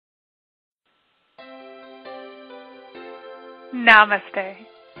Namaste.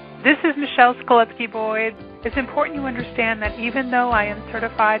 This is Michelle Skaletski-Boyd. It's important you understand that even though I am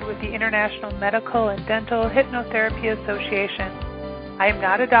certified with the International Medical and Dental Hypnotherapy Association, I am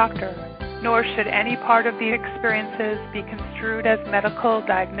not a doctor, nor should any part of the experiences be construed as medical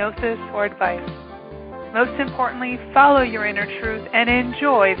diagnosis or advice. Most importantly, follow your inner truth and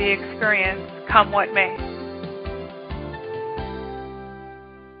enjoy the experience, come what may.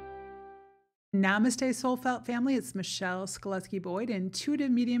 Namaste, SoulFelt family. It's Michelle Skaletski-Boyd,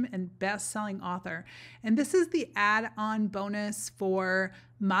 intuitive medium and best-selling author. And this is the add-on bonus for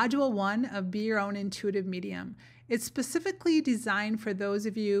Module 1 of Be Your Own Intuitive Medium. It's specifically designed for those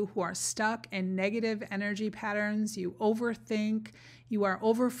of you who are stuck in negative energy patterns. You overthink, you are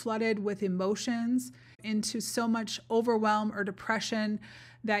overflooded with emotions, into so much overwhelm or depression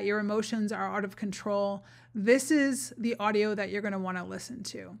that your emotions are out of control. This is the audio that you're going to want to listen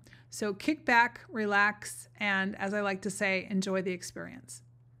to. So kick back, relax, and as I like to say, enjoy the experience.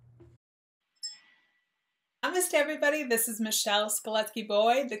 Namaste, everybody. This is Michelle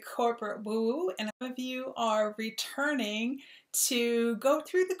Skaletski-Boyd, the corporate woo-woo, and some of you are returning to go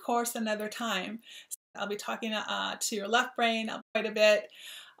through the course another time. I'll be talking to your left brain quite a bit,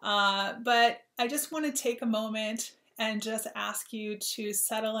 but I just want to take a moment and just ask you to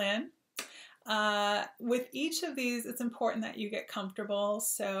settle in. With each of these, it's important that you get comfortable.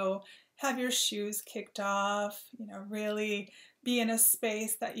 So have your shoes kicked off, really be in a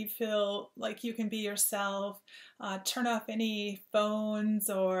space that you feel like you can be yourself. Turn off any phones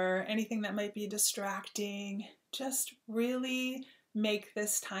or anything that might be distracting. Just really make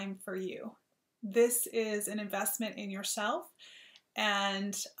this time for you. This is an investment in yourself,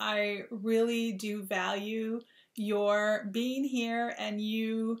 and I really do value your being here and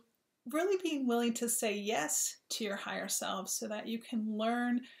you really being willing to say yes to your higher self so that you can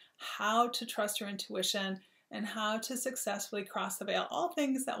learn how to trust your intuition and how to successfully cross the veil, all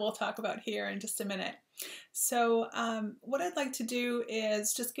things that we'll talk about here in just a minute. So what I'd like to do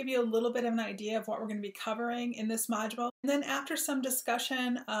is just give you a little bit of an idea of what we're going to be covering in this module. And then after some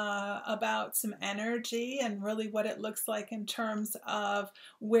discussion about some energy and really what it looks like in terms of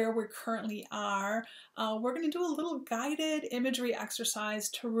where we currently are, we're going to do a little guided imagery exercise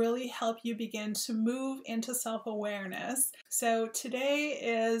to really help you begin to move into self-awareness. So today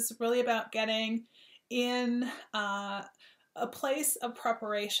is really about getting in a place of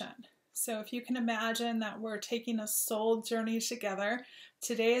preparation. So if you can imagine that we're taking a soul journey together,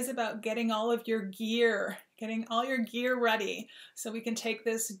 today is about getting all your gear ready so we can take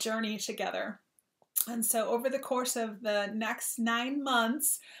this journey together. And so over the course of the next 9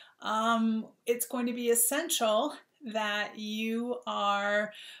 months, it's going to be essential that you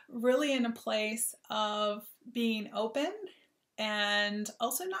are really in a place of being open and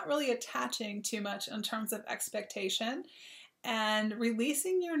also not really attaching too much in terms of expectation and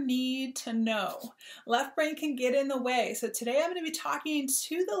releasing your need to know. Left brain can get in the way. So today I'm going to be talking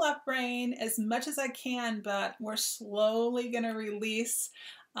to the left brain as much as I can, but we're slowly going to release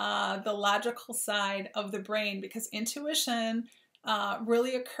the logical side of the brain because intuition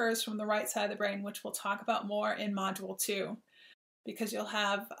really occurs from the right side of the brain, which we'll talk about more in Module 2. Because you'll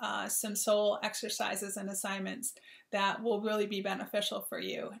have some soul exercises and assignments that will really be beneficial for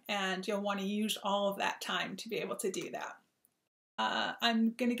you, and you'll want to use all of that time to be able to do that.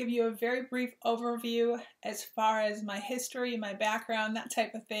 I'm going to give you a very brief overview as far as my history, my background, that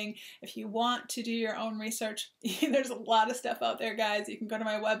type of thing. If you want to do your own research, there's a lot of stuff out there, guys. You can go to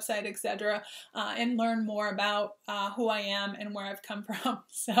my website, etc., and learn more about who I am and where I've come from.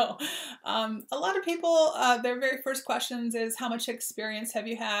 So a lot of people, their very first questions is, how much experience have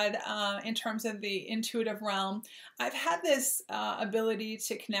you had in terms of the intuitive realm? I've had this ability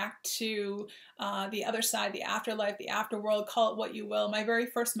to connect to the other side, the afterlife, the afterworld, call it what you will. My very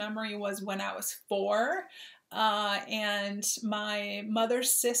first memory was when I was 4, and my mother's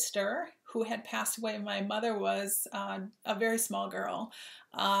sister, who had passed away, my mother was a very small girl,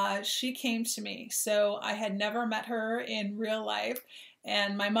 she came to me. So I had never met her in real life,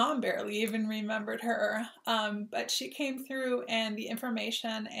 and my mom barely even remembered her, but she came through, and the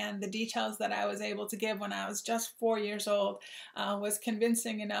information and the details that I was able to give when I was just 4 years old was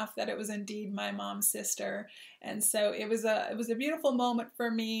convincing enough that it was indeed my mom's sister. And so it was a beautiful moment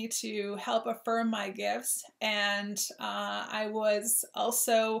for me to help affirm my gifts, and I was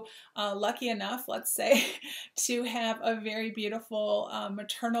also lucky enough, let's say, to have a very beautiful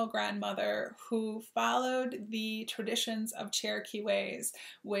maternal grandmother who followed the traditions of Cherokee ways,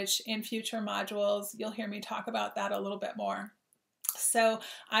 which in future modules you'll hear me talk about that a little bit more. So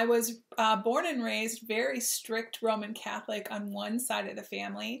I was born and raised very strict Roman Catholic on one side of the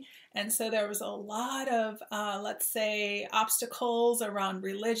family. And so there was a lot of, let's say, obstacles around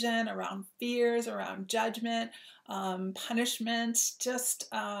religion, around fears, around judgment, punishment, just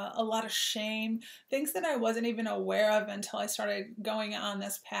a lot of shame, things that I wasn't even aware of until I started going on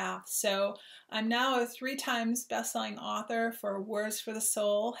this path. So I'm now a 3 times best-selling author for Words for the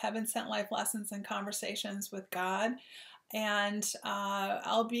Soul, Heaven Sent Life Lessons and Conversations with God. And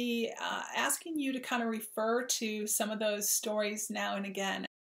I'll be asking you to kind of refer to some of those stories now and again,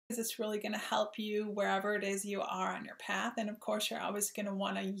 because it's really going to help you wherever it is you are on your path. And of course, you're always going to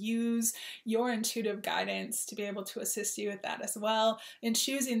want to use your intuitive guidance to be able to assist you with that as well in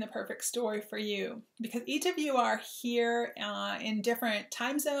choosing the perfect story for you. Because each of you are here in different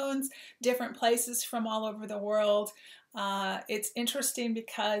time zones, different places from all over the world. It's interesting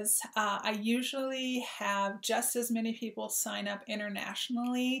because I usually have just as many people sign up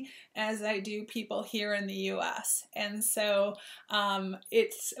internationally as I do people here in the US. And so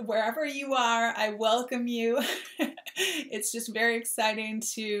it's wherever you are, I welcome you. It's just very exciting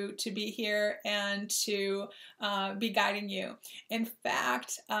to be here and to be guiding you. In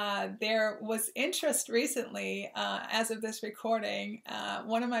fact, there was interest recently, as of this recording,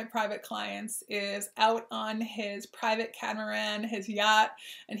 one of my private clients is out on his private catamaran, his yacht,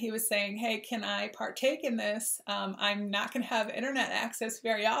 and he was saying, hey, can I partake in this? I'm not going to have internet access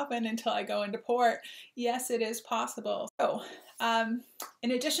very often until I go into port. Yes, it is possible. So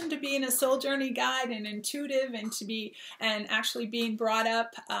in addition to being a soul journey guide and intuitive and actually being brought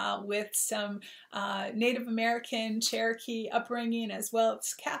up with some Native American Cherokee upbringing as well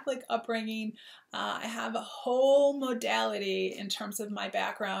as Catholic upbringing, I have a whole modality in terms of my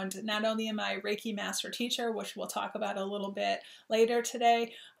background. Not only am I a Reiki master teacher, which we'll talk about a little bit later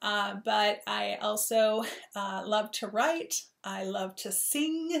today, but I also love to write. I love to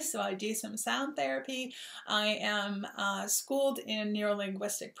sing, so I do some sound therapy. I am schooled in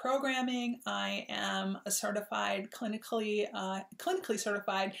neurolinguistic programming. I am a certified, clinically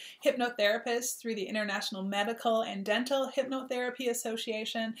certified hypnotherapist through the International Medical and Dental Hypnotherapy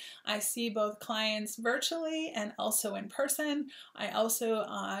Association. I see both clients virtually and also in person. I also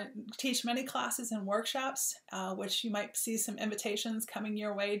teach many classes and workshops, which you might see some invitations coming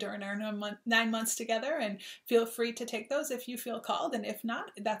your way during our 9 months together, and feel free to take those if you feel called, and if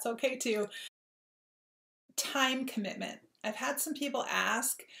not, that's okay too. Time commitment. I've had some people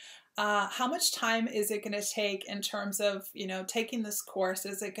ask, how much time is it going to take in terms of, taking this course?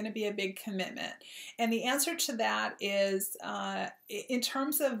 Is it going to be a big commitment? And the answer to that is, in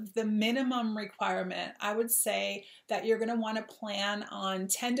terms of the minimum requirement, I would say that you're going to want to plan on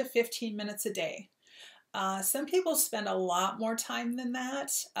 10 to 15 minutes a day. Some people spend a lot more time than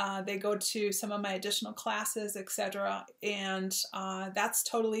that. They go to some of my additional classes, etc., and that's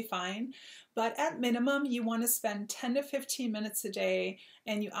totally fine. But at minimum, you want to spend 10 to 15 minutes a day,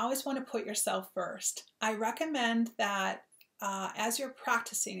 and you always want to put yourself first. I recommend that as you're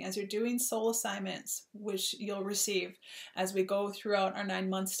practicing, as you're doing soul assignments, which you'll receive as we go throughout our 9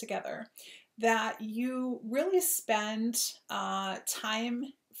 months together, that you really spend time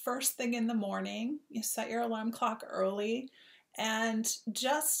first thing in the morning. You set your alarm clock early and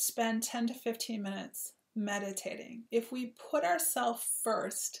just spend 10 to 15 minutes meditating. If we put ourselves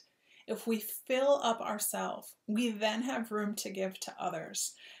first, if we fill up ourselves, we then have room to give to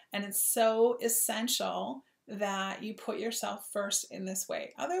others. And it's so essential that you put yourself first in this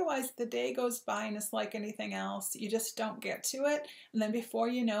way. Otherwise, the day goes by and it's like anything else. You just don't get to it. And then before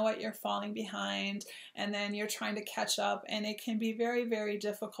you know it, you're falling behind, and then you're trying to catch up, and it can be very, very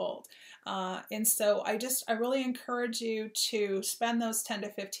difficult. And so I really encourage you to spend those 10 to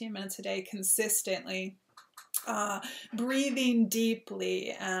 15 minutes a day consistently, breathing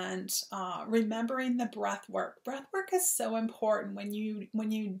deeply and remembering the breath work. Breath work is so important when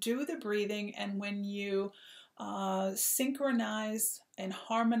you do the breathing, and when you synchronize and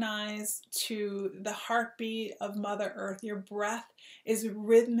harmonize to the heartbeat of Mother Earth. Your breath is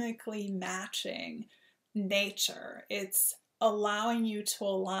rhythmically matching nature. It's allowing you to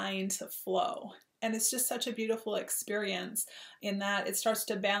align, to flow. And it's just such a beautiful experience in that it starts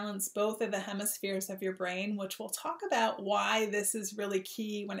to balance both of the hemispheres of your brain, which we'll talk about why this is really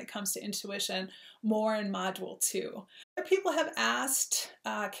key when it comes to intuition more in Module 2. Other people have asked,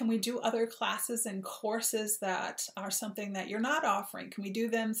 can we do other classes and courses that are something that you're not offering? Can we do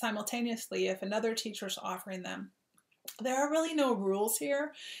them simultaneously if another teacher's offering them? There are really no rules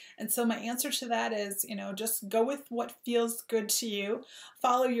here. And so my answer to that is, just go with what feels good to you.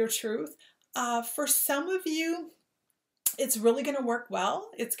 Follow your truth. For some of you, it's really going to work well.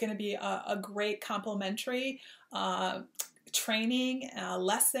 It's going to be a great complementary training,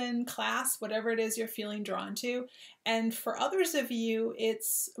 lesson, class, whatever it is you're feeling drawn to. And for others of you,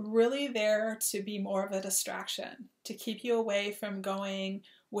 it's really there to be more of a distraction, to keep you away from going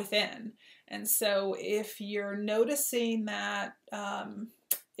within. And so if you're noticing that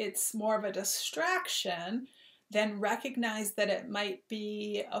it's more of a distraction, then recognize that it might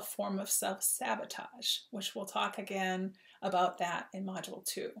be a form of self-sabotage, which we'll talk again about that in Module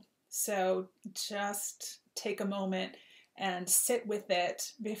 2. So just take a moment and sit with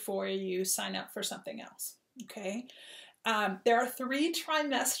it before you sign up for something else, okay? There are 3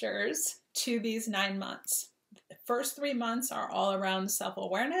 trimesters to these 9 months. The first 3 months are all around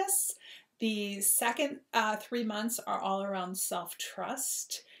self-awareness. The second 3 months are all around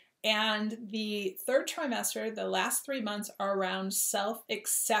self-trust. And the third trimester, the last 3 months, are around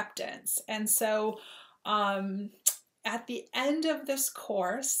self-acceptance. And so at the end of this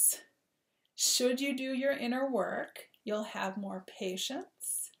course, should you do your inner work, you'll have more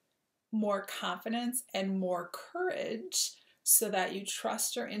patience, more confidence, and more courage so that you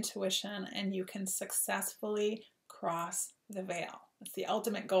trust your intuition and you can successfully cross the veil. That's the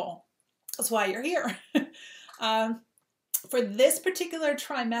ultimate goal. That's why you're here. For this particular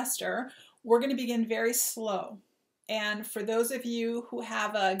trimester, we're going to begin very slow. And for those of you who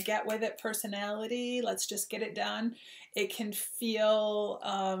have a get with it personality, let's just get it done, it can feel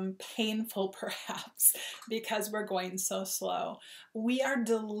painful perhaps because we're going so slow. We are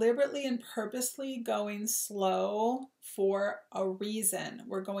deliberately and purposely going slow for a reason.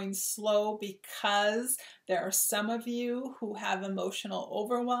 We're going slow because there are some of you who have emotional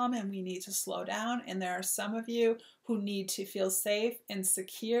overwhelm and we need to slow down, and there are some of you who need to feel safe and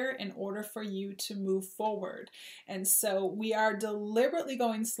secure in order for you to move forward. And so we are deliberately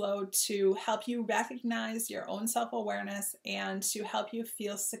going slow to help you recognize your own self-awareness and to help you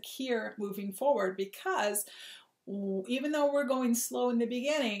feel secure moving forward, because even though we're going slow in the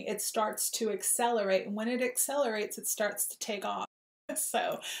beginning, it starts to accelerate. And when it accelerates, it starts to take off.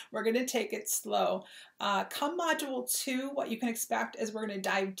 So we're going to take it slow. Come Module 2, what you can expect is we're going to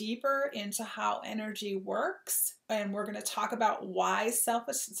dive deeper into how energy works, and we're going to talk about why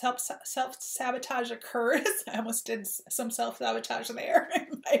self-sabotage occurs. I almost did some self-sabotage there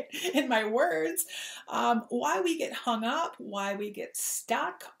in my words. Why we get hung up, why we get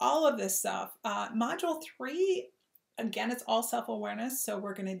stuck, all of this stuff. Module 3, again, it's all self-awareness, so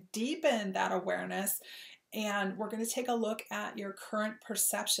we're going to deepen that awareness. And we're going to take a look at your current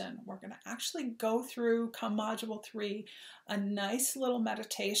perception. We're going to actually go through, come Module 3, a nice little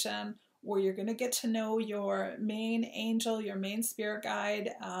meditation where you're going to get to know your main angel, your main spirit guide.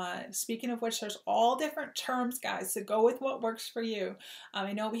 Speaking of which, there's all different terms, guys, so go with what works for you.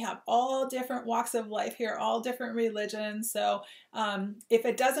 I know we have all different walks of life here, all different religions. So if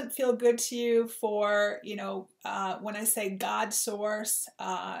it doesn't feel good to you for, when I say God source,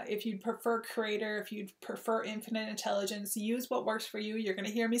 if you'd prefer creator, if you'd prefer infinite intelligence, use what works for you. You're going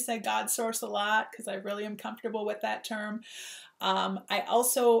to hear me say God source a lot because I really am comfortable with that term. I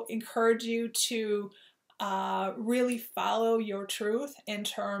also encourage you to really follow your truth in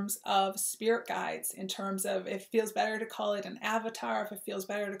terms of spirit guides, in terms of if it feels better to call it an avatar, if it feels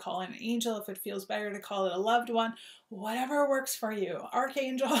better to call it an angel, if it feels better to call it a loved one, whatever works for you.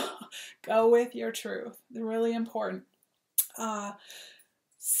 Archangel, go with your truth. They're really important.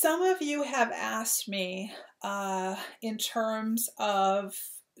 Some of you have asked me in terms of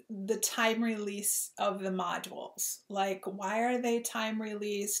the time release of the modules, like why are they time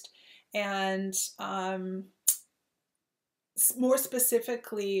released, and more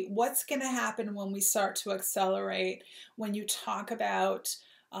specifically, what's going to happen when we start to accelerate, when you talk about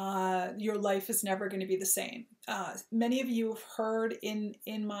your life is never going to be the same. Many of you have heard in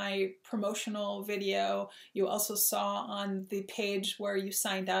my promotional video, you also saw on the page where you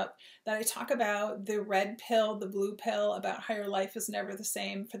signed up, that I talk about the red pill, the blue pill, about how your life is never the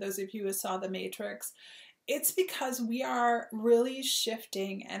same. For those of you who saw The Matrix, it's because we are really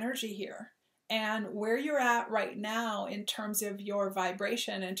shifting energy here. And where you're at right now in terms of your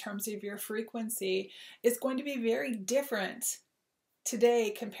vibration, in terms of your frequency, is going to be very different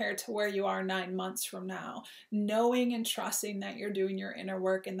today compared to where you are 9 months from now, knowing and trusting that you're doing your inner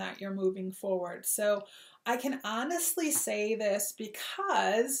work and that you're moving forward. So I can honestly say this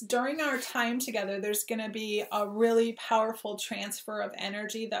because during our time together, there's going to be a really powerful transfer of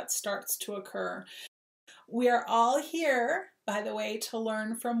energy that starts to occur. We are all here, by the way, to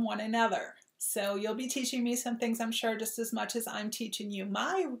learn from one another. So you'll be teaching me some things, I'm sure, just as much as I'm teaching you.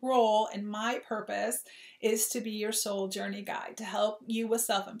 My role and my purpose is to be your soul journey guide, to help you with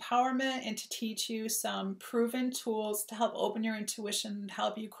self-empowerment and to teach you some proven tools to help open your intuition and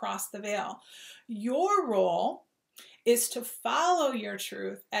help you cross the veil. Your role is to follow your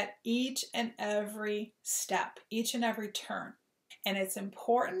truth at each and every step, each and every turn. And it's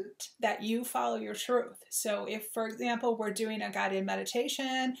important that you follow your truth. So if, for example, we're doing a guided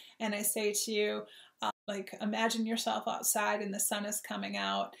meditation and I say to you, like, imagine yourself outside and the sun is coming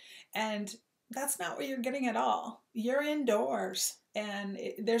out, and that's not what you're getting at all. You're indoors and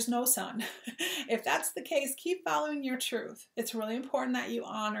there's no sun. If that's the case, keep following your truth. It's really important that you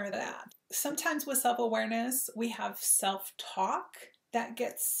honor that. Sometimes with self-awareness, we have self-talk that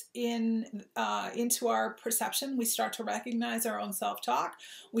gets into our perception. We start to recognize our own self-talk.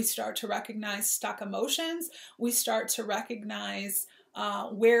 We start to recognize stuck emotions. We start to recognize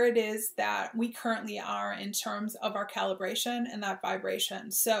where it is that we currently are in terms of our calibration and that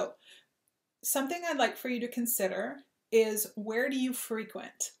vibration. So something I'd like for you to consider is, where do you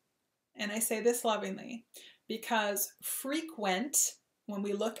frequent? And I say this lovingly because frequent, when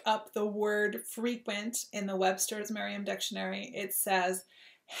we look up the word frequent in the Webster's Merriam Dictionary, it says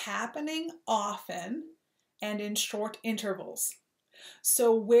happening often and in short intervals.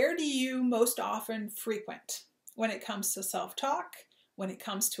 So where do you most often frequent when it comes to self-talk, when it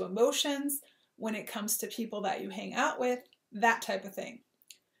comes to emotions, when it comes to people that you hang out with, that type of thing?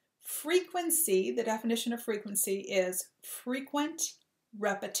 Frequency, the definition of frequency is frequent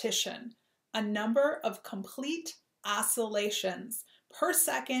repetition, a number of complete oscillations per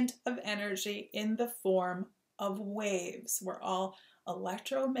second of energy in the form of waves. We're all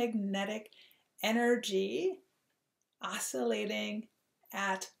electromagnetic energy oscillating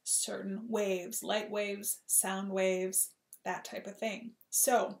at certain waves, light waves, sound waves, that type of thing.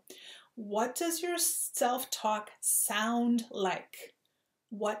 So, what does your self-talk sound like?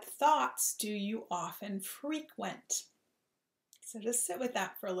 What thoughts do you often frequent? So just sit with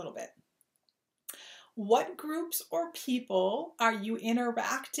that for a little bit. What groups or people are you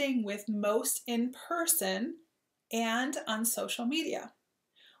interacting with most in person and on social media?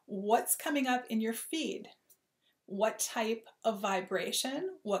 What's coming up in your feed? What type of vibration?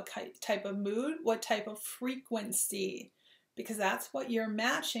 What type of mood? What type of frequency? Because that's what you're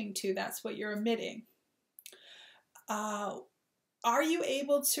matching to, that's what you're emitting. Are you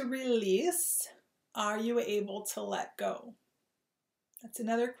able to release? Are you able to let go? That's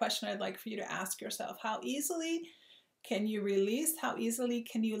another question I'd like for you to ask yourself. How easily can you release? How easily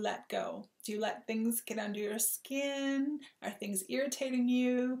can you let go? Do you let things get under your skin? Are things irritating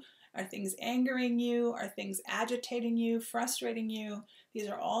you? Are things angering you? Are things agitating you, frustrating you? These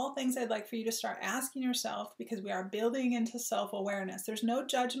are all things I'd like for you to start asking yourself, because we are building into self-awareness. There's no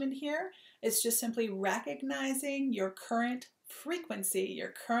judgment here. It's just simply recognizing your current frequency,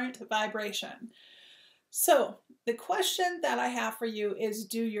 your current vibration. So the question that I have for you is,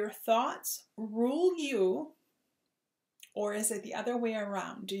 do your thoughts rule you, or is it the other way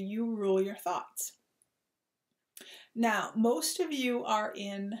around? Do you rule your thoughts? Now, most of you are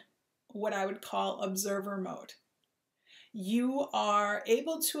in what I would call observer mode. You are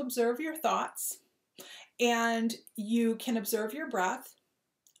able to observe your thoughts, and you can observe your breath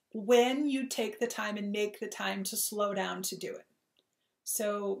when you take the time and make the time to slow down to do it.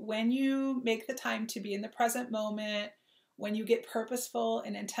 So when you make the time to be in the present moment, when you get purposeful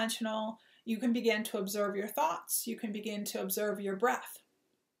and intentional, you can begin to observe your thoughts. You can begin to observe your breath.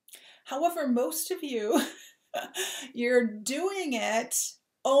 However, most of you, you're doing it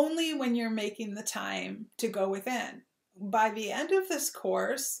only when you're making the time to go within. By the end of this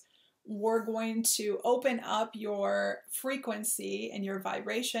course, we're going to open up your frequency and your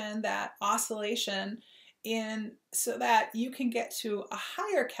vibration, that oscillation, in so that you can get to a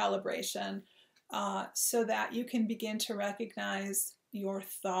higher calibration, so that you can begin to recognize your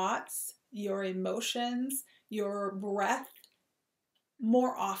thoughts, your emotions, your breath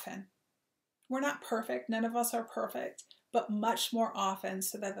more often. We're not perfect. None of us are perfect, but much more often,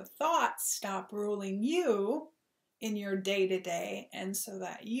 so that the thoughts stop ruling you in your day-to-day, and so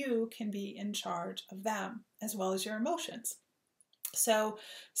that you can be in charge of them as well as your emotions. So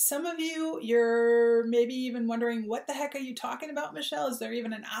some of you, you're maybe even wondering, what the heck are you talking about, Michelle? Is there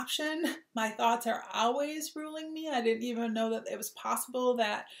even an option? My thoughts are always ruling me. I didn't even know that it was possible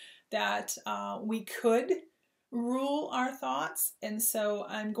that we could rule our thoughts. And so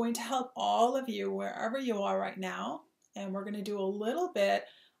I'm going to help all of you wherever you are right now. And we're going to do a little bit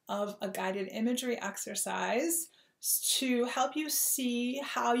of a guided imagery exercise to help you see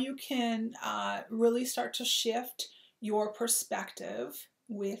how you can really start to shift your perspective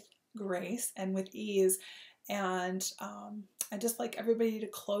with grace and with ease. And I'd just like everybody to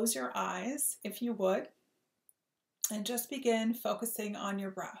close your eyes, if you would, and just begin focusing on your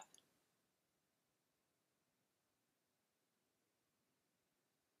breath.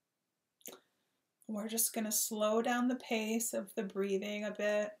 We're just going to slow down the pace of the breathing a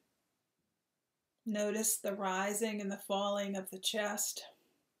bit. Notice the rising and the falling of the chest.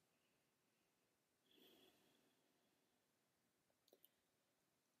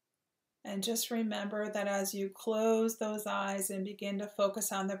 And just remember that as you close those eyes and begin to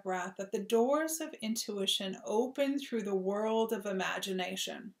focus on the breath, that the doors of intuition open through the world of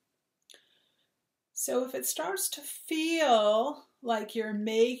imagination. So if it starts to feel like you're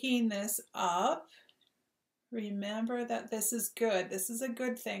making this up, remember that this is good. This is a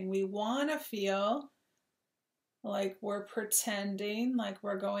good thing. We want to feel like we're pretending, like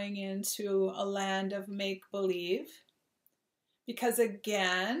we're going into a land of make-believe. Because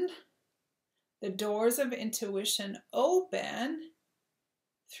again, the doors of intuition open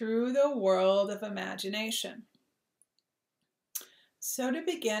through the world of imagination. So to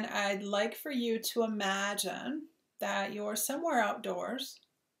begin, I'd like for you to imagine that you're somewhere outdoors.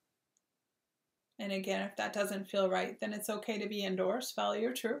 And again, if that doesn't feel right, then it's okay to be indoors. Follow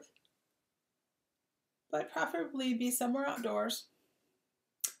your truth. But preferably be somewhere outdoors.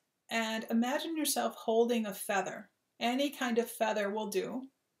 And imagine yourself holding a feather. Any kind of feather will do.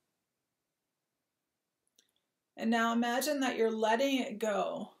 And now imagine that you're letting it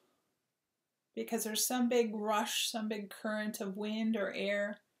go because there's some big rush, some big current of wind or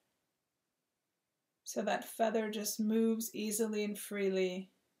air. So that feather just moves easily and freely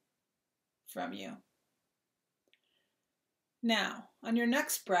from you. Now, on your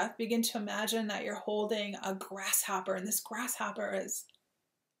next breath, begin to imagine that you're holding a grasshopper, and this grasshopper is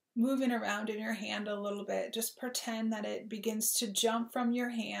moving around in your hand a little bit. Just pretend that it begins to jump from your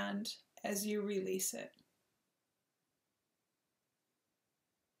hand as you release it.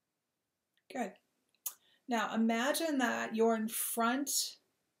 Good. Now imagine that you're in front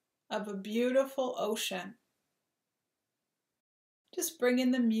of a beautiful ocean. Just bring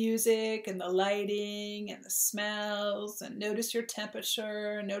in the music and the lighting and the smells and notice your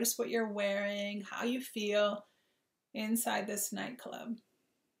temperature, notice what you're wearing, how you feel inside this nightclub.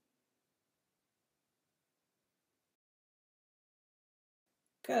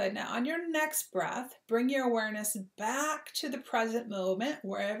 Good. Now on your next breath, bring your awareness back to the present moment,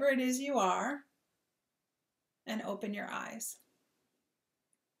 wherever it is you are, and open your eyes.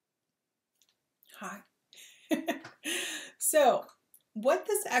 Hi. So, what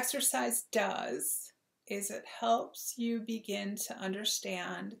this exercise does is it helps you begin to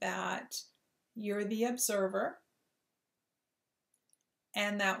understand that you're the observer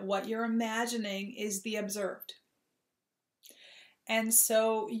and that what you're imagining is the observed. And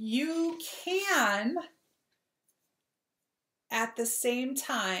so you can, at the same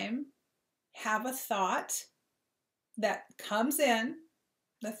time, have a thought that comes in.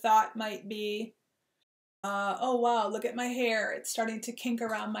 The thought might be, oh wow, look at my hair, it's starting to kink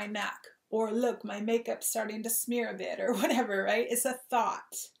around my neck. Or look, my makeup's starting to smear a bit, or whatever, right? It's a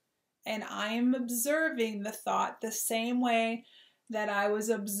thought. And I'm observing the thought the same way that I was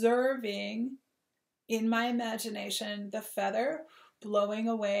observing in my imagination the feather blowing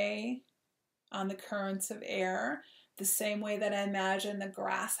away on the currents of air, the same way that I imagine the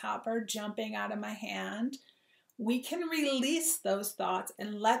grasshopper jumping out of my hand. We can release those thoughts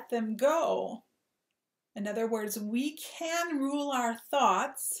and let them go. In other words, we can rule our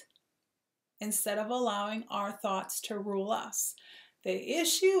thoughts instead of allowing our thoughts to rule us. The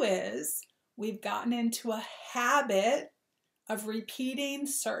issue is we've gotten into a habit of repeating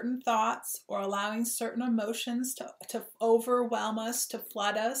certain thoughts or allowing certain emotions to overwhelm us, to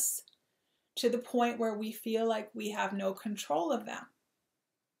flood us, to the point where we feel like we have no control of them.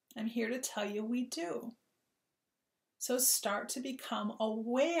 I'm here to tell you we do. So start to become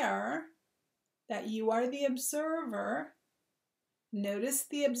aware that you are the observer. Notice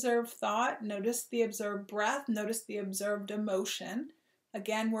the observed thought, notice the observed breath, notice the observed emotion.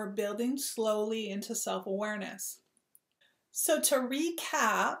 Again, we're building slowly into self-awareness. So to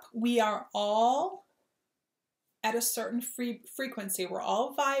recap, we are all at a certain frequency. We're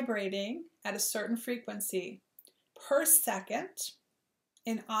all vibrating at a certain frequency per second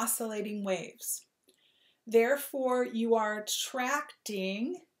in oscillating waves. Therefore, you are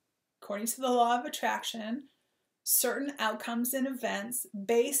attracting, according to the law of attraction, certain outcomes and events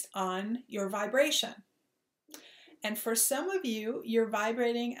based on your vibration. And for some of you, you're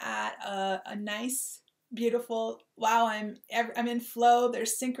vibrating at a nice, beautiful, wow, I'm in flow.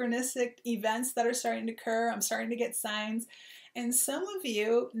 There's synchronistic events that are starting to occur. I'm starting to get signs. And some of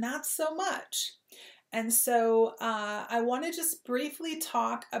you, not so much. And so I want to just briefly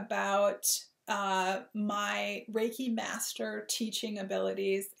talk about my Reiki Master teaching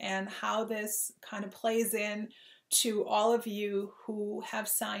abilities and how this kind of plays in to all of you who have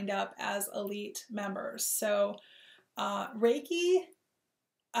signed up as elite members. So Reiki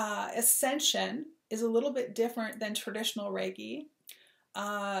Ascension is a little bit different than traditional Reiki.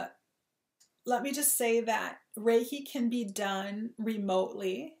 Let me just say that Reiki can be done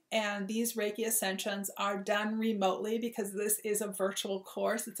remotely, and these Reiki Ascensions are done remotely because this is a virtual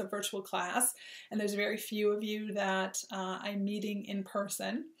course, it's a virtual class, and there's very few of you that I'm meeting in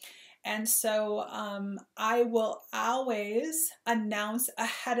person. And so I will always announce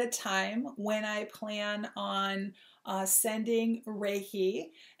ahead of time when I plan on sending Reiki.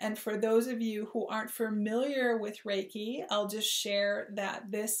 And for those of you who aren't familiar with Reiki, I'll just share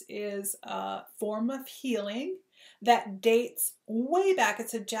that this is a form of healing that dates way back.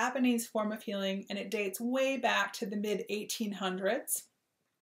 It's a Japanese form of healing, and it dates way back to the mid-1800s.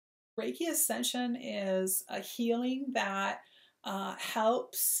 Reiki Ascension is a healing that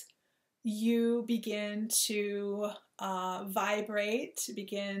helps you begin to vibrate,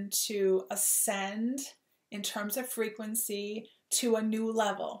 begin to ascend in terms of frequency to a new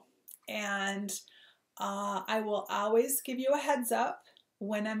level. And I will always give you a heads up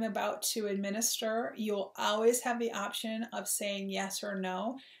when I'm about to administer. You'll always have the option of saying yes or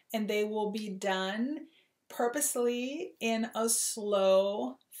no, and they will be done purposely in a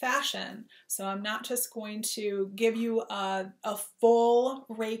slow fashion. So I'm not just going to give you a full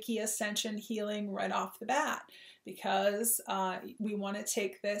Reiki Ascension healing right off the bat, because we want to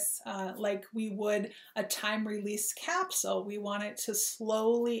take this like we would a time release capsule. We want it to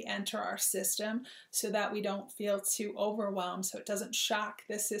slowly enter our system so that we don't feel too overwhelmed, so it doesn't shock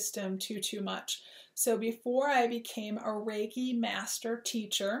the system too much. So before I became a Reiki master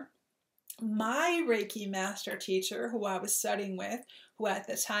teacher, my Reiki master teacher, who I was studying with, who at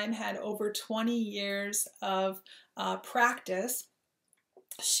the time had over 20 years of practice,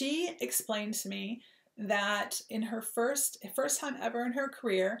 she explained to me that in her first time ever in her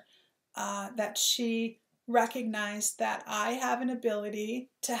career, that she recognized that I have an ability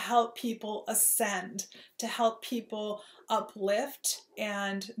to help people ascend, to help people uplift,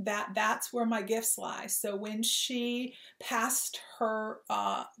 and that's where my gifts lie. So when she passed her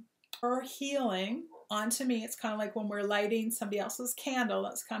healing onto me, it's kind of like when we're lighting somebody else's candle.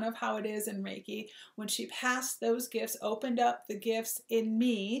 That's kind of how it is in Reiki. When she passed those gifts, opened up the gifts in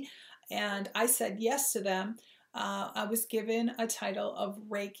me, and I said yes to them, I was given a title of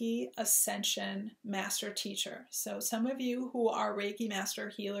Reiki Ascension Master Teacher. So some of you who are Reiki Master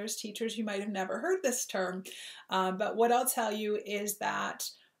Healers, teachers, you might have never heard this term, but what I'll tell you is that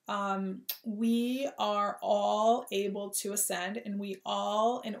we are all able to ascend, and we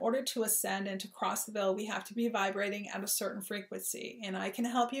all, in order to ascend and to cross the veil, we have to be vibrating at a certain frequency, and I can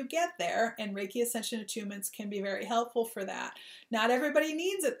help you get there, and Reiki Ascension attunements can be very helpful for that. Not everybody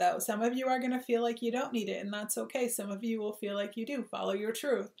needs it though. Some of you are going to feel like you don't need it, and that's okay. Some of you will feel like you do. Follow your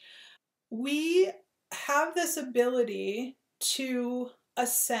truth. We have this ability to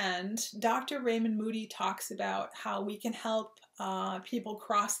ascend. Dr. Raymond Moody talks about how we can help people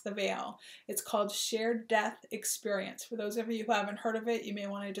cross the veil. It's called Shared Death Experience. For those of you who haven't heard of it, you may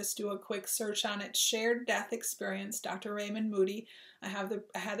want to just do a quick search on it. Shared Death Experience, Dr. Raymond Moody. I had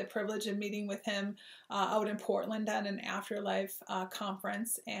the privilege of meeting with him out in Portland at an afterlife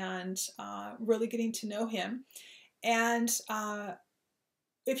conference, and really getting to know him. And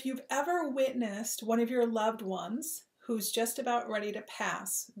if you've ever witnessed one of your loved ones who's just about ready to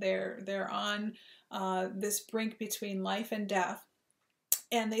pass, they're on this brink between life and death,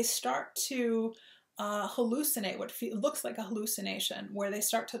 and they start to hallucinate, what looks like a hallucination, where they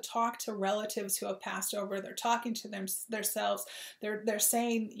start to talk to relatives who have passed over. They're talking to themselves. They're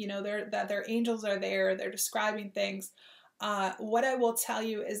saying, you know, that their angels are there. They're describing things. What I will tell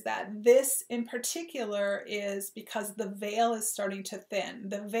you is that this in particular is because the veil is starting to thin.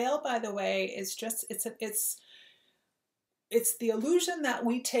 The veil, by the way, is just it's the illusion that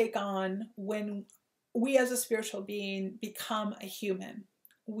we take on when we as a spiritual being become a human.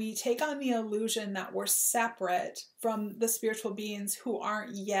 We take on the illusion that we're separate from the spiritual beings who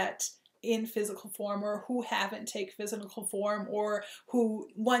aren't yet in physical form, or who haven't taken physical form, or who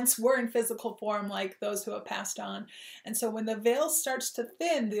once were in physical form, like those who have passed on. And so when the veil starts to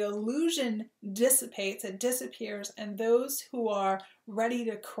thin, the illusion dissipates, it disappears, and those who are ready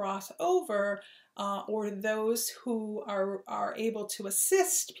to cross over, or those who are able to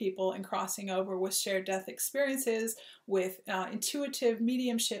assist people in crossing over with shared death experiences, with intuitive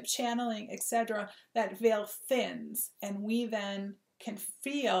mediumship, channeling, etc., that veil thins, and we then can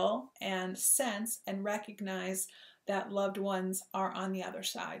feel and sense and recognize that loved ones are on the other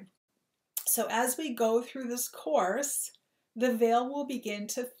side. So as we go through this course, the veil will begin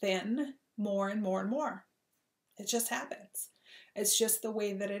to thin more and more and more. It just happens. It's just the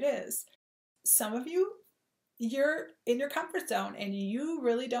way that it is. Some of you, you're in your comfort zone and you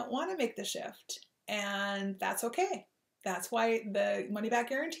really don't want to make the shift. And that's okay. That's why the money back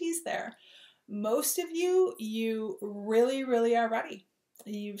guarantee is there. Most of you, you really, really are ready.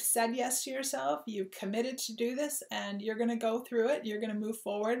 You've said yes to yourself, you've committed to do this, and you're going to go through it, you're going to move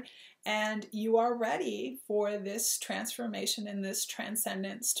forward, and you are ready for this transformation and this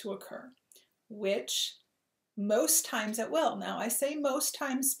transcendence to occur, which most times it will. Now, I say most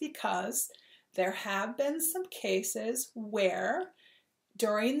times because there have been some cases where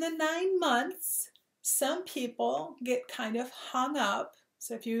during the 9 months, some people get kind of hung up.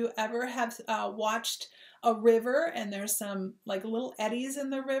 So if you ever have watched a river and there's some like little eddies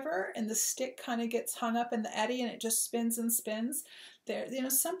in the river and the stick kind of gets hung up in the eddy and it just spins and spins. There,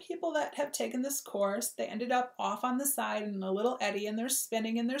 some people that have taken this course, they ended up off on the side in a little eddy and they're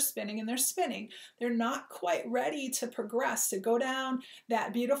spinning and they're spinning and they're spinning. They're not quite ready to progress, to go down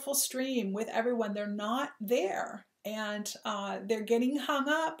that beautiful stream with everyone. They're not there. And they're getting hung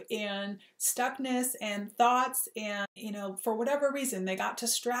up in stuckness and thoughts, and for whatever reason they got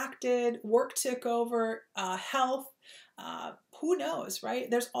distracted, work took over, health, who knows, right?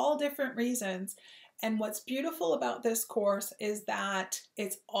 There's all different reasons. And what's beautiful about this course is that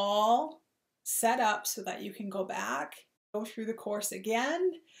it's all set up so that you can go back, go through the course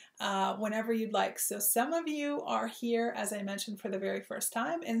again whenever you'd like. So some of you are here, as I mentioned, for the very first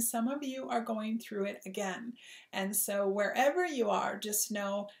time, and some of you are going through it again. And so wherever you are, just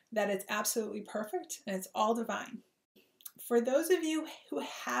know that it's absolutely perfect and it's all divine. For those of you who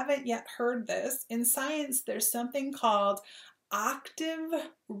haven't yet heard this, in science there's something called octave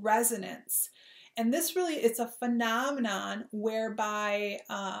resonance. And this really, it's a phenomenon whereby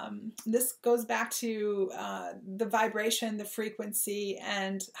this goes back to the vibration, the frequency,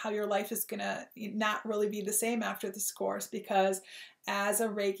 and how your life is going to not really be the same after this course, because as a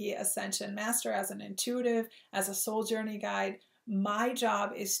Reiki Ascension Master, as an intuitive, as a soul journey guide, my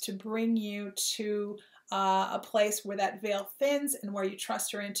job is to bring you to a place where that veil thins and where you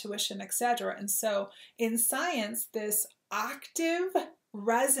trust your intuition, etc. And so in science, this octave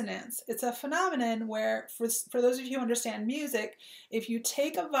resonance, it's a phenomenon where, for those of you who understand music, if you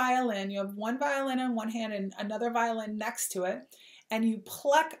take a violin, you have one violin on one hand and another violin next to it, and you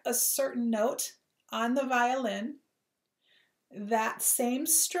pluck a certain note on the violin, that same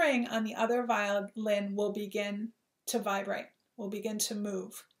string on the other violin will begin to vibrate, will begin to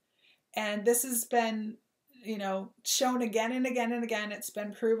move. And this has been shown again and again and again. It's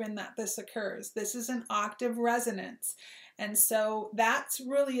been proven that this occurs. This is an octave resonance. And so that's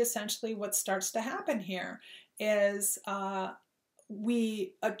really essentially what starts to happen here is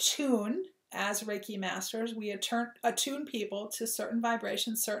we attune, as Reiki masters, we attune people to certain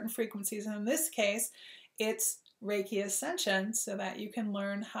vibrations, certain frequencies. And in this case, it's Reiki Ascension, so that you can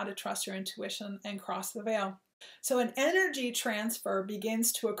learn how to trust your intuition and cross the veil. So an energy transfer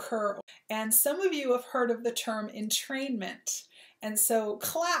begins to occur. And some of you have heard of the term entrainment. And so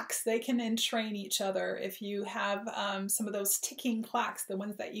clocks, they can entrain each other. If you have some of those ticking clocks, the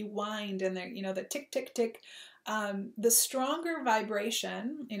ones that you wind and they're, the tick, tick, tick, the stronger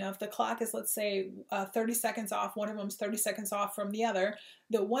vibration, if the clock is, let's say, 30 seconds off, one of them's 30 seconds off from the other,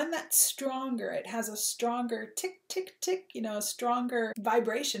 the one that's stronger, it has a stronger tick, tick, tick, a stronger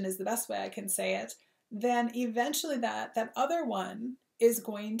vibration is the best way I can say it, then eventually that other one is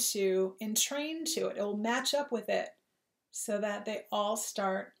going to entrain to it. It will match up with it, so that they all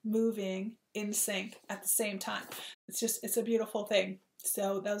start moving in sync at the same time. It's a beautiful thing.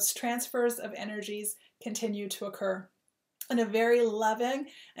 So those transfers of energies continue to occur in a very loving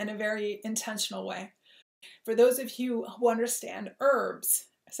and a very intentional way. For those of you who understand herbs,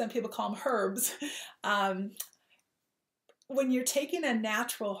 some people call them herbs, when you're taking a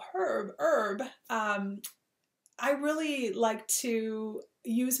natural herb, I really like to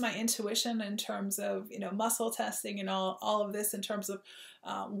use my intuition in terms of, muscle testing and all of this in terms of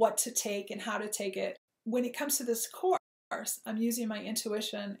what to take and how to take it. When it comes to this course, I'm using my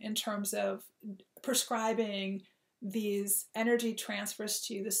intuition in terms of prescribing these energy transfers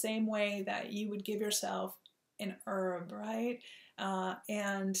to you the same way that you would give yourself an herb, right?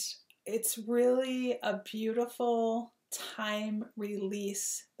 And it's really a beautiful time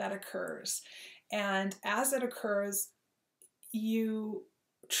release that occurs. And as it occurs, you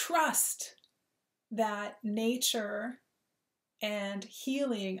trust that nature and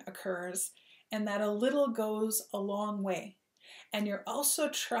healing occurs and that a little goes a long way. And you're also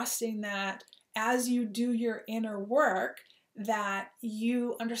trusting that as you do your inner work, that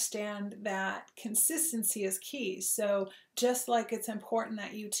you understand that consistency is key. So just like it's important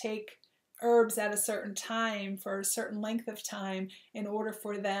that you take herbs at a certain time for a certain length of time in order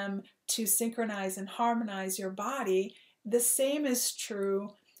for them to synchronize and harmonize your body. The same is true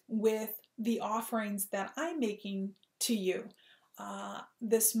with the offerings that I'm making to you.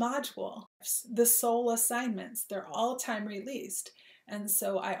 This module, the soul assignments, they're all time released. And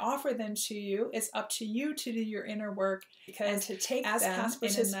so I offer them to you. It's up to you to do your inner work and to take as them past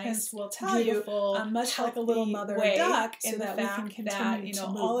participants in a nice, will tell you, much like a little mother duck, so in that the fact that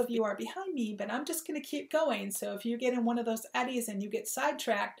all of you are behind me, but I'm just going to keep going. So if you get in one of those eddies and you get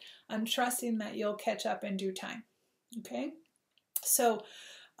sidetracked, I'm trusting that you'll catch up in due time. Okay, so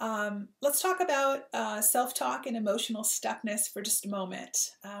let's talk about self-talk and emotional stuckness for just a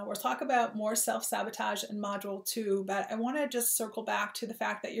moment. We'll talk about more self-sabotage in Module 2, but I want to just circle back to the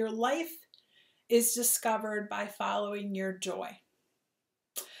fact that your life is discovered by following your joy.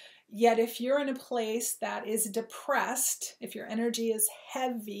 Yet if you're in a place that is depressed, if your energy is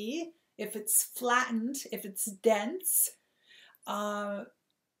heavy, if it's flattened, if it's dense,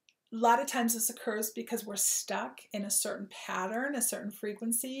 a lot of times this occurs because we're stuck in a certain pattern, a certain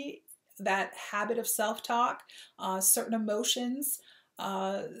frequency, that habit of self-talk, certain emotions,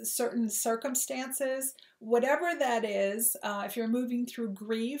 certain circumstances, whatever that is. If you're moving through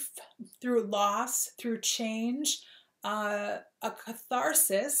grief, through loss, through change, a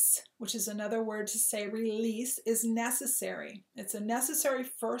catharsis, which is another word to say release, is necessary. It's a necessary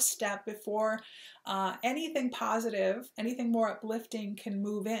first step before anything positive, anything more uplifting can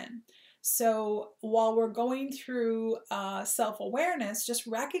move in. So while we're going through self-awareness, just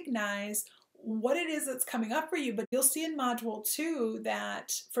recognize what it is that's coming up for you. But you'll see in Module 2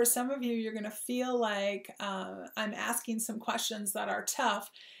 that for some of you, you're going to feel like I'm asking some questions that are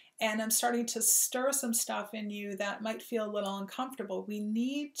tough, and I'm starting to stir some stuff in you that might feel a little uncomfortable. We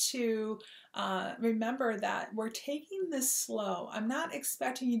need to remember that we're taking this slow. I'm not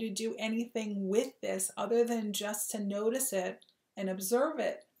expecting you to do anything with this other than just to notice it and observe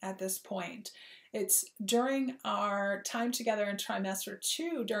it at this point. It's during our time together in trimester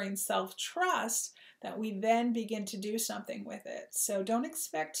 2, during self-trust, that we then begin to do something with it. So don't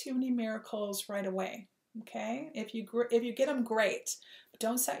expect too many miracles right away. Okay, if you get them, great, but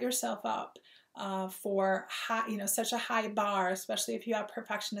don't set yourself up for high, such a high bar, especially if you have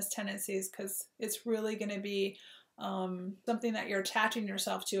perfectionist tendencies, because it's really going to be something that you're attaching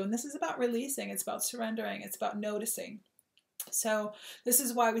yourself to. And this is about releasing. It's about surrendering. It's about noticing. So this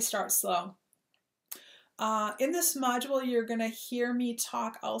is why we start slow. In this module, you're going to hear me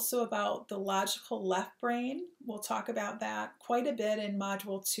talk also about the logical left brain. We'll talk about that quite a bit in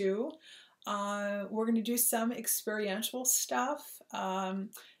Module 2. We're going to do some experiential stuff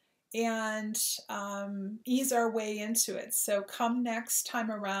and ease our way into it. So come next time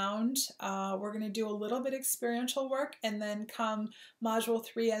around, we're going to do a little bit experiential work, and then come Module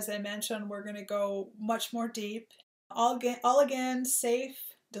 3, as I mentioned, we're going to go much more deep. All again, safe,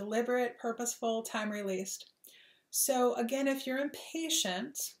 deliberate, purposeful, time released. So again, if you're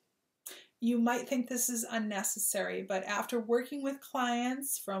impatient, you might think this is unnecessary, but after working with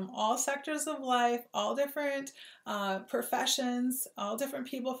clients from all sectors of life, all different professions, all different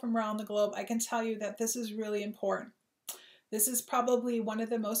people from around the globe, I can tell you that this is really important. This is probably one of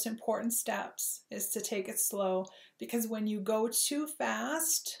the most important steps, is to take it slow, because when you go too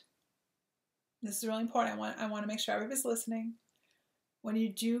fast, this is really important. I want to make sure everybody's listening. When you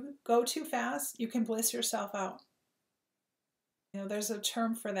do go too fast, you can bliss yourself out. There's a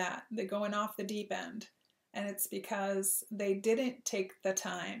term for that, the going off the deep end. And it's because they didn't take the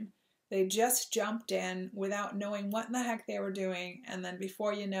time. They just jumped in without knowing what in the heck they were doing. And then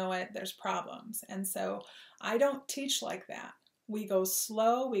before you know it, there's problems. And so I don't teach like that. We go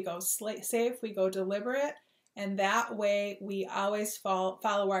slow, we go safe, we go deliberate. And that way we always follow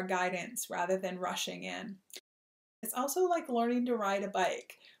our guidance rather than rushing in. It's also like learning to ride a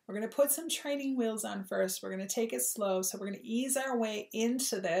bike. We're going to put some training wheels on first. We're going to take it slow. So we're going to ease our way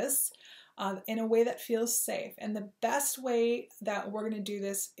into this in a way that feels safe. And the best way that we're going to do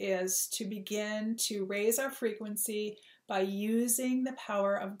this is to begin to raise our frequency by using the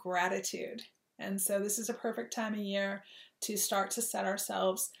power of gratitude. And so this is a perfect time of year to start to set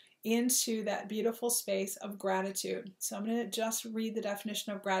ourselves into that beautiful space of gratitude. So I'm going to just read the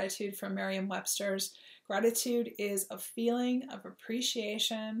definition of gratitude from Merriam-Webster's. Gratitude is a feeling of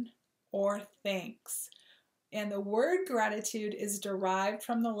appreciation or thanks. And the word gratitude is derived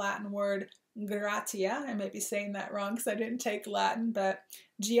from the Latin word gratia. I might be saying that wrong because I didn't take Latin, but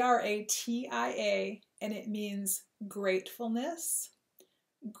gratia, and it means gratefulness,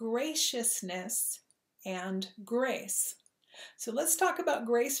 graciousness, and grace. So let's talk about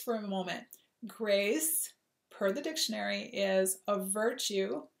grace for a moment. Grace, per the dictionary, is a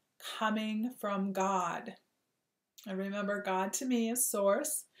virtue coming from God. And remember, God to me is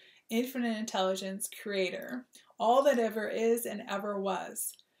source, infinite intelligence, creator, all that ever is and ever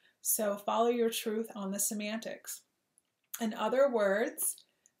was. So follow your truth on the semantics. In other words,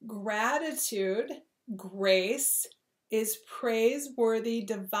 gratitude, grace, is praiseworthy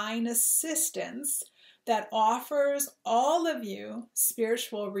divine assistance that offers all of you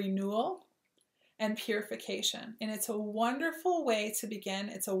spiritual renewal and purification. And it's a wonderful way to begin.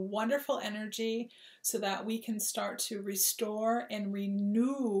 It's a wonderful energy so that we can start to restore and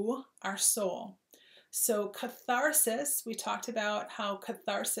renew our soul. So catharsis, we talked about how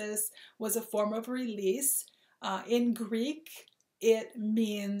catharsis was a form of release. In Greek, it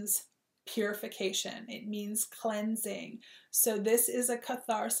means purification. It means cleansing. So this is a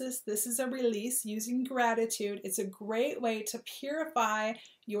catharsis. This is a release using gratitude. It's a great way to purify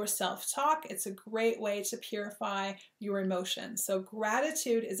your self-talk. It's a great way to purify your emotions. So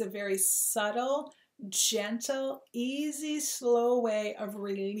gratitude is a very subtle, gentle, easy, slow way of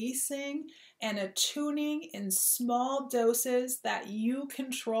releasing and attuning in small doses that you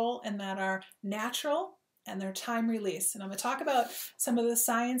control and that are natural and they're time release. And I'm going to talk about some of the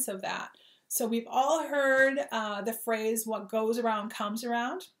science of that. So we've all heard the phrase, what goes around comes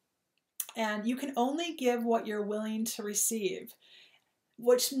around. And you can only give what you're willing to receive,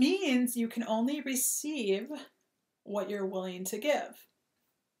 which means you can only receive what you're willing to give.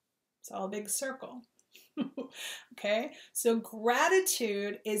 It's all a big circle. Okay, so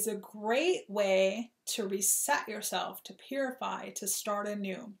gratitude is a great way to reset yourself, to purify, to start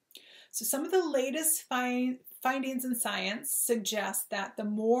anew. So some of the latest findings in science suggest that the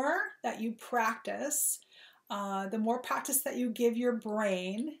more that you practice, the more practice that you give your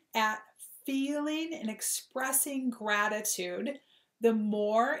brain at feeling and expressing gratitude, the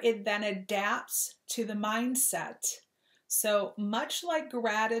more it then adapts to the mindset. So much like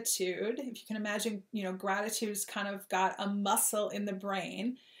gratitude, if you can imagine, gratitude's kind of got a muscle in the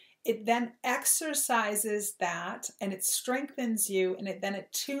brain. It then exercises that and it strengthens you and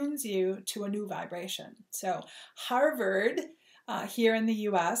it tunes you to a new vibration. So Harvard, here in the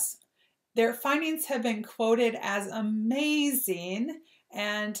US, their findings have been quoted as amazing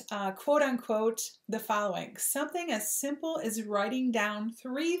and quote unquote the following: something as simple as writing down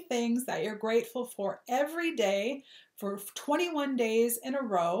 3 things that you're grateful for every day for 21 days in a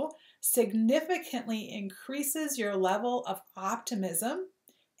row significantly increases your level of optimism,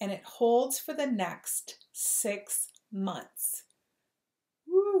 and it holds for the next 6 months.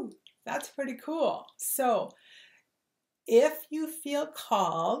 Woo, that's pretty cool. So if you feel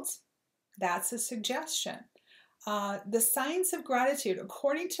called, that's a suggestion. The science of gratitude,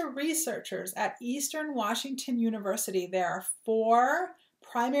 according to researchers at Eastern Washington University, there are 4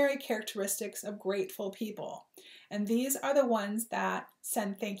 primary characteristics of grateful people. And these are the ones that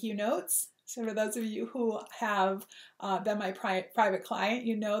send thank you notes. So for those of you who have been my private client,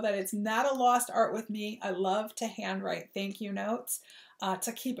 you know that it's not a lost art with me. I love to handwrite thank you notes.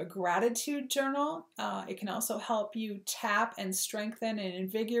 To keep a gratitude journal. It can also help you tap and strengthen and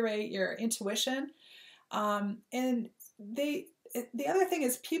invigorate your intuition. And the other thing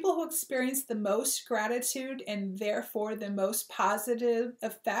is, people who experience the most gratitude and therefore the most positive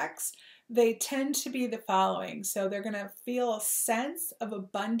effects, they tend to be the following. So they're going to feel a sense of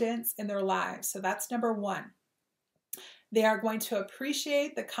abundance in their lives. So that's number 1. They are going to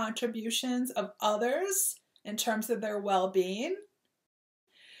appreciate the contributions of others in terms of their well-being.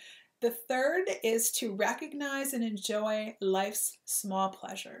 The third is to recognize and enjoy life's small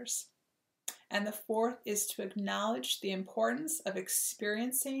pleasures. And the fourth is to acknowledge the importance of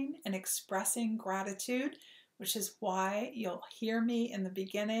experiencing and expressing gratitude, which is why you'll hear me in the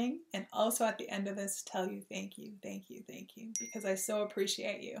beginning and also at the end of this tell you thank you, thank you, thank you, because I so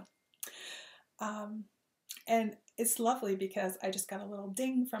appreciate you. And it's lovely because I just got a little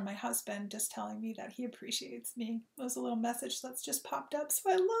ding from my husband just telling me that he appreciates me. It was a little message that's just popped up, so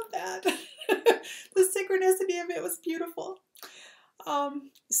I love that. The synchronicity of it was beautiful.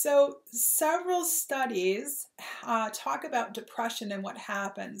 So several studies talk about depression and what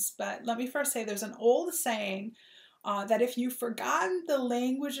happens, but let me first say there's an old saying that if you've forgotten the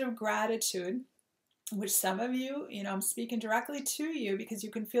language of gratitude, which some of you, I'm speaking directly to you because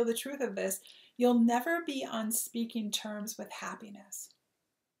you can feel the truth of this, you'll never be on speaking terms with happiness.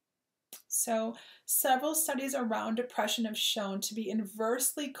 So several studies around depression have shown to be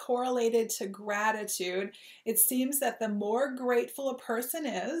inversely correlated to gratitude. It seems that the more grateful a person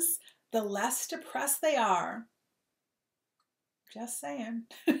is, the less depressed they are. Just saying.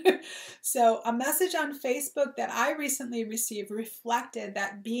 So a message on Facebook that I recently received reflected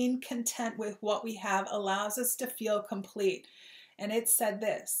that being content with what we have allows us to feel complete. And it said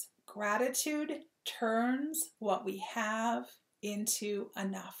this: gratitude turns what we have into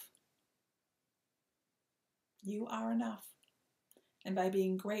enough. You are enough. And by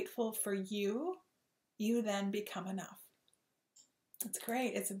being grateful for you, you then become enough. It's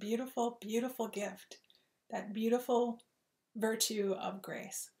great. It's a beautiful, beautiful gift. That beautiful virtue of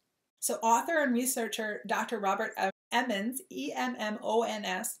grace. So author and researcher Dr. Robert Emmons,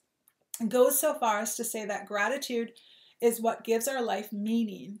 E-M-M-O-N-S, goes so far as to say that gratitude is what gives our life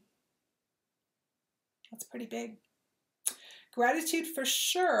meaning. That's pretty big. Gratitude for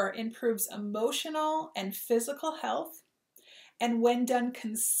sure improves emotional and physical health. And when done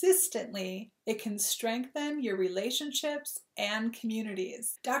consistently, it can strengthen your relationships and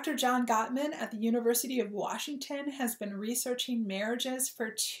communities. Dr. John Gottman at the University of Washington has been researching marriages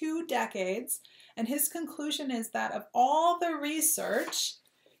for 2 decades, and his conclusion is that of all the research,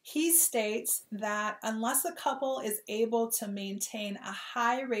 he states that unless a couple is able to maintain a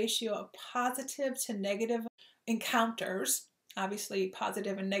high ratio of positive to negative encounters, obviously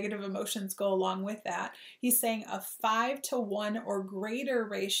positive and negative emotions go along with that, he's saying a 5-to-1 or greater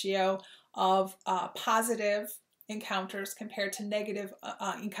ratio of positive encounters compared to negative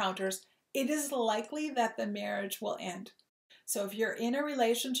encounters, it is likely that the marriage will end. So if you're in a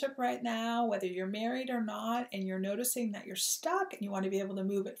relationship right now, whether you're married or not, and you're noticing that you're stuck and you want to be able to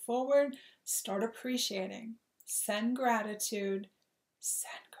move it forward, start appreciating. Send gratitude.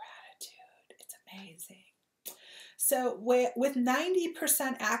 Send gratitude. It's amazing. So with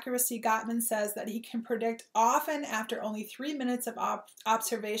 90% accuracy, Gottman says that he can predict often after only 3 minutes of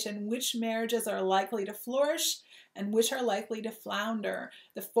observation which marriages are likely to flourish and which are likely to flounder.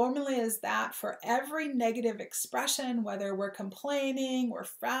 The formula is that for every negative expression, whether we're complaining, we're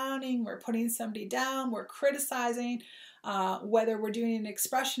frowning, we're putting somebody down, we're criticizing, whether we're doing an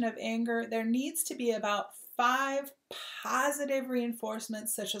expression of anger, there needs to be about 5 positive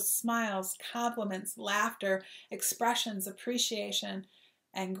reinforcements such as smiles, compliments, laughter, expressions, appreciation,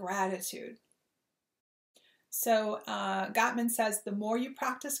 and gratitude. So Gottman says the more you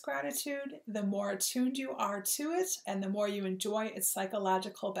practice gratitude, the more attuned you are to it, and the more you enjoy its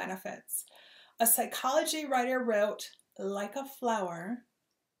psychological benefits. A psychology writer wrote, like a flower,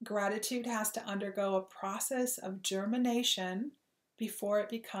 gratitude has to undergo a process of germination before it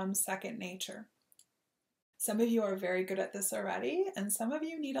becomes second nature. Some of you are very good at this already, and some of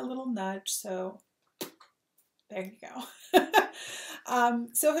you need a little nudge, so there you go.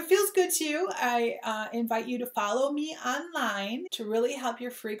 So if it feels good to you, I invite you to follow me online to really help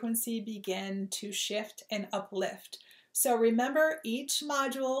your frequency begin to shift and uplift. So remember, each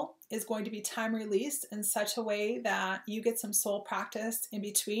module is going to be time released in such a way that you get some soul practice in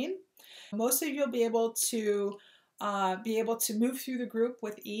between. Most of you will be able to move through the group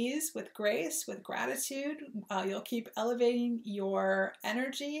with ease, with grace, with gratitude. You'll keep elevating your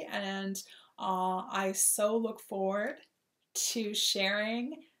energy, and I so look forward to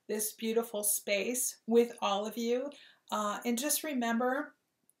sharing this beautiful space with all of you. And just remember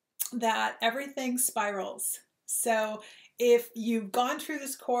that everything spirals. So if you've gone through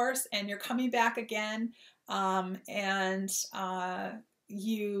this course and you're coming back again, and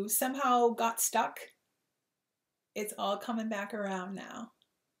you somehow got stuck, it's all coming back around now.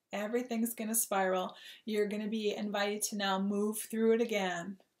 Everything's going to spiral. You're going to be invited to now move through it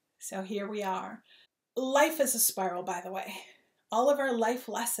again. So here we are. Life is a spiral, by the way. All of our life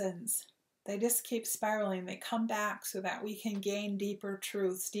lessons, they just keep spiraling. They come back so that we can gain deeper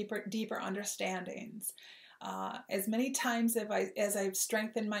truths, deeper understandings. As many times as I've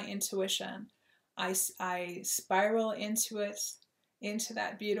strengthened my intuition, I spiral into it, into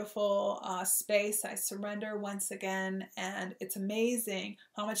that beautiful space. I surrender once again, and it's amazing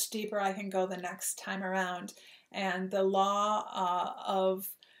how much deeper I can go the next time around. And the law of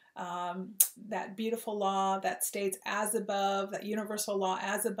that beautiful law that states as above, that universal law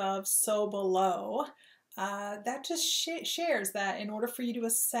as above, so below, that just shares that in order for you to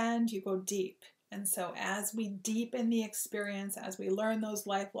ascend, you go deep. And so as we deepen the experience, as we learn those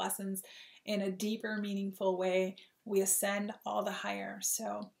life lessons in a deeper, meaningful way, we ascend all the higher.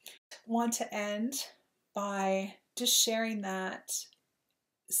 So I want to end by just sharing that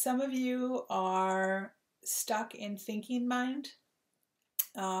some of you are stuck in thinking mind,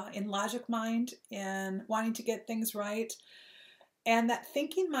 in logic mind, and wanting to get things right. And that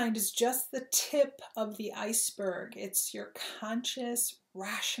thinking mind is just the tip of the iceberg. It's your conscious,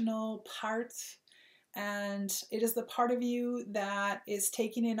 rational part. And it is the part of you that is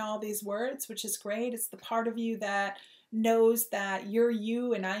taking in all these words, which is great. It's the part of you that knows that you're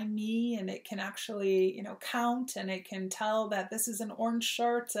you and I'm me, and it can actually, count, and it can tell that this is an orange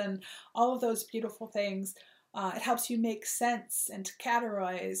shirt and all of those beautiful things. It helps you make sense and to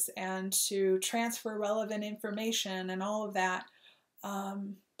categorize and to transfer relevant information and all of that.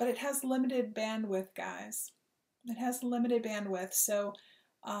 But it has limited bandwidth, guys. It has limited bandwidth. So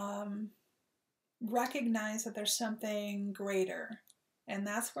recognize that there's something greater. And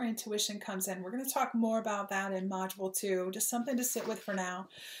that's where intuition comes in. We're going to talk more about that in Module 2. Just something to sit with for now.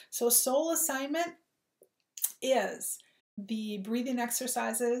 So soul assignment is the breathing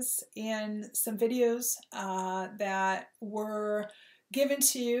exercises and some videos that were given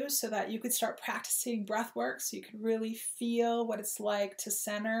to you so that you could start practicing breath work, so you could really feel what it's like to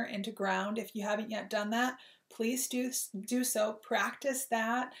center and to ground. If you haven't yet done that, please do so. Practice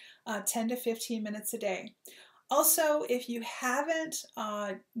that 10 to 15 minutes a day. Also, if you haven't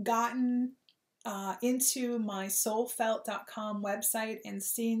gotten into my SoulFelt.com website and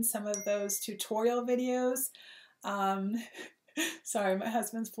seen some of those tutorial videos, sorry, my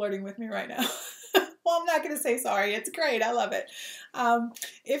husband's flirting with me right now. Well, I'm not going to say sorry. It's great. I love it.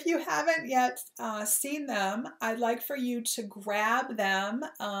 If you haven't yet seen them, I'd like for you to grab them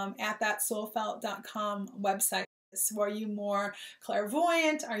at that SoulFelt.com website. Are you more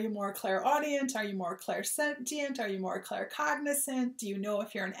clairvoyant? Are you more clairaudient? Are you more clairsentient? Are you more claircognizant? Do you know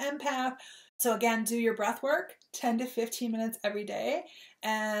if you're an empath? So again, do your breath work 10 to 15 minutes every day.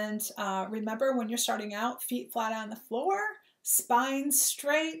 And remember, when you're starting out, feet flat on the floor, spine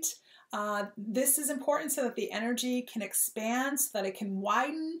straight. This is important so that the energy can expand, so that it can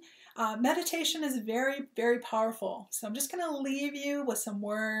widen. Meditation is very, very powerful. So I'm just going to leave you with some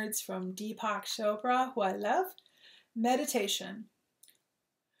words from Deepak Chopra, who I love. Meditation.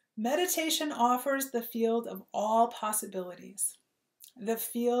 Meditation offers the field of all possibilities, the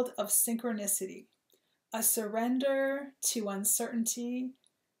field of synchronicity, a surrender to uncertainty,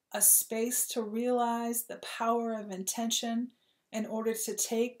 a space to realize the power of intention in order to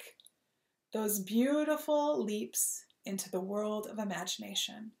take those beautiful leaps into the world of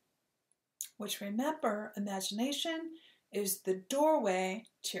imagination. Which, remember, imagination is the doorway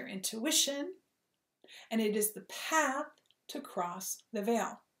to your intuition, and it is the path to cross the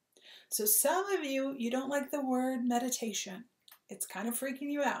veil. So some of you don't like the word meditation. It's kind of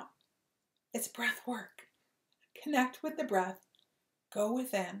freaking you out. It's breath work. Connect with the breath. Go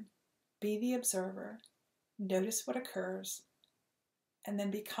within. Be the observer. Notice what occurs. And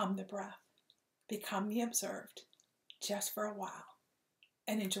then become the breath. Become the observed. Just for a while.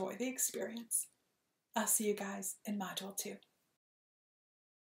 And enjoy the experience. I'll see you guys in Module 2.